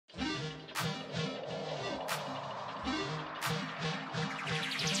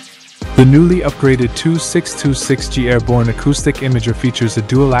The newly upgraded 2626G Airborne Acoustic Imager features a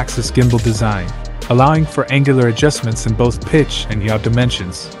dual-axis gimbal design, allowing for angular adjustments in both pitch and yaw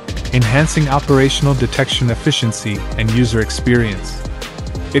dimensions, enhancing operational detection efficiency and user experience.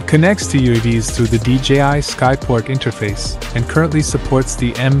 It connects to UAVs through the DJI Skyport interface and currently supports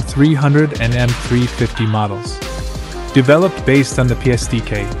the M300 and M350 models. Developed based on the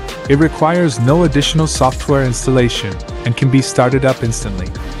PSDK, it requires no additional software installation and can be started up instantly.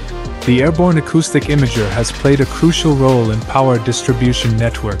 The Airborne Acoustic Imager has played a crucial role in power distribution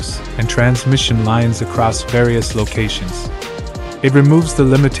networks and transmission lines across various locations. It removes the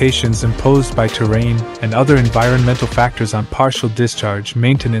limitations imposed by terrain and other environmental factors on partial discharge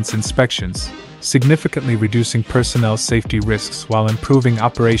maintenance inspections, significantly reducing personnel safety risks while improving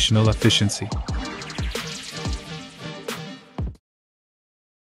operational efficiency.